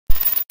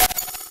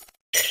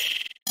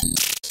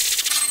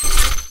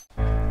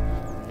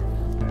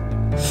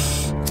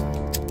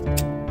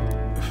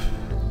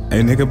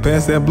Hey nigga,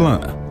 pass that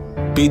blunt.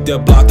 Beat the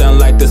block down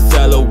like the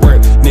seller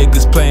work.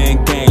 Niggas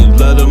playing games,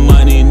 love the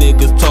money,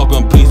 niggas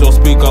talking. Please don't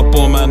speak up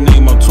on my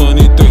name, I'm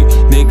 23.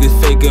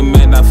 Niggas faking,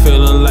 man, I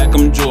feeling like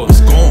I'm Jordan.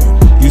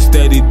 You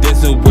steady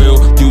dissing,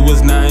 Will, you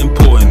was not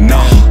important.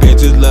 Nah,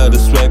 bitches love the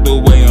swag, the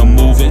way I'm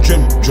moving.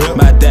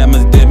 My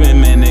diamonds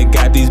dipping, man, they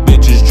got these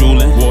bitches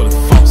drooling.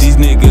 These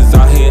niggas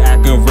out here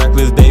acting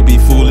reckless, they be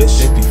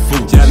foolish.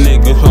 Y'all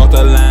niggas cross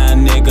the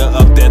line, nigga,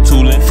 up that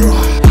tooling.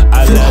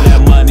 I love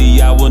that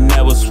money, I will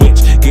never switch.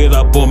 Get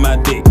up on my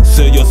dick,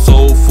 sell your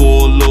soul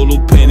for a little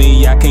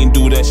penny. I can't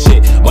do that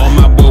shit. All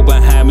my bro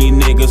behind me,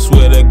 niggas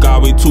swear to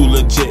God we too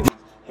legit.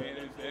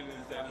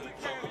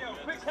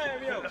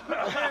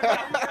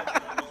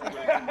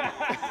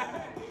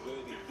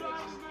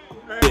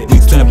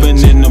 Stepping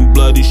in them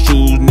bloody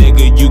shoes,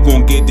 nigga, you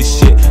gon' get the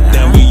shit.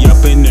 Then we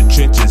up in the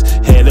trenches.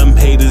 Had them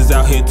haters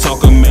out here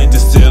talking, man,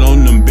 just sit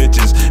on them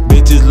bitches.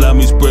 Bitches love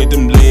me, spread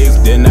them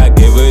legs, then I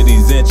give her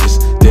these inches.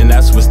 Then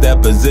I switch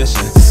that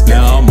position.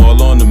 Now I'm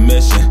all on the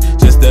mission,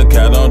 just to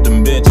count on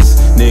them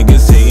bitches.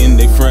 Niggas hating,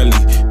 they friendly.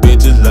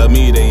 Bitches love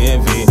me, they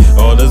envy.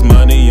 All this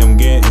money I'm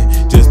getting,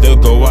 just to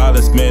go out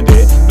and spend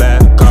it. Black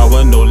car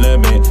with no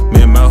limit,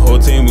 man, my whole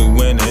team we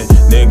winning.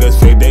 Niggas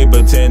fake, they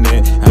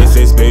pretending. They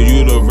say Spade,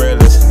 you the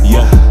realest.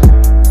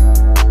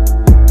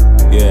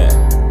 Yeah,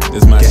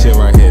 this my shit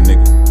right here,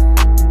 nigga.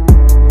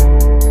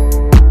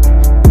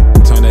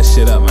 Turn that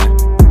shit up,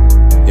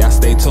 man. Y'all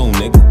stay tuned,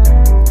 nigga.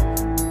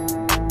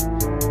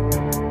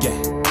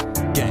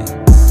 Gang.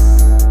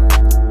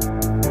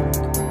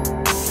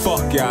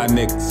 Fuck y'all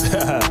niggas.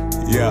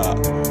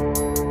 Yeah.